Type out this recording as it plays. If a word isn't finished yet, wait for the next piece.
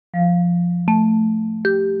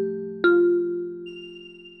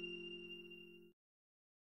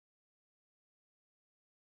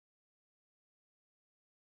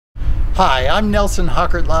Hi, I'm Nelson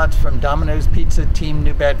Hockert-Lotz from Domino's Pizza Team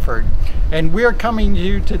New Bedford, and we're coming to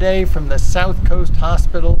you today from the Southcoast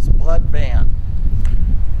Hospital's blood van.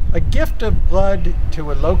 A gift of blood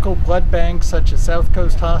to a local blood bank such as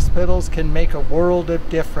Southcoast Hospitals can make a world of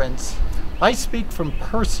difference. I speak from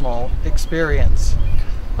personal experience.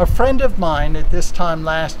 A friend of mine at this time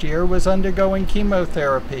last year was undergoing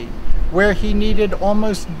chemotherapy, where he needed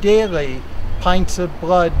almost daily pints of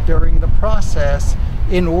blood during the process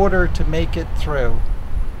in order to make it through.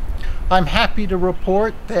 I'm happy to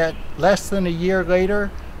report that less than a year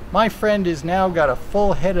later, my friend has now got a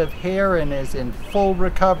full head of hair and is in full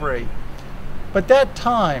recovery. But that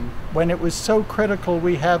time, when it was so critical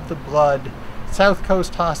we have the blood,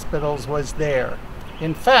 Southcoast Hospitals was there.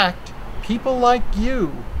 In fact, people like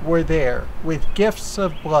you were there with gifts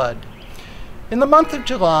of blood. In the month of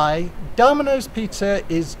July, Domino's Pizza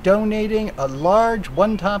is donating a large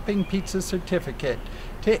one-topping pizza certificate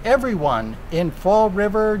to everyone in Fall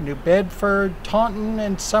River, New Bedford, Taunton,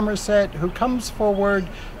 and Somerset who comes forward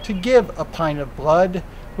to give a pint of blood,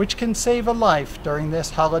 which can save a life during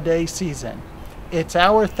this holiday season. It's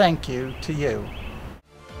our thank you to you.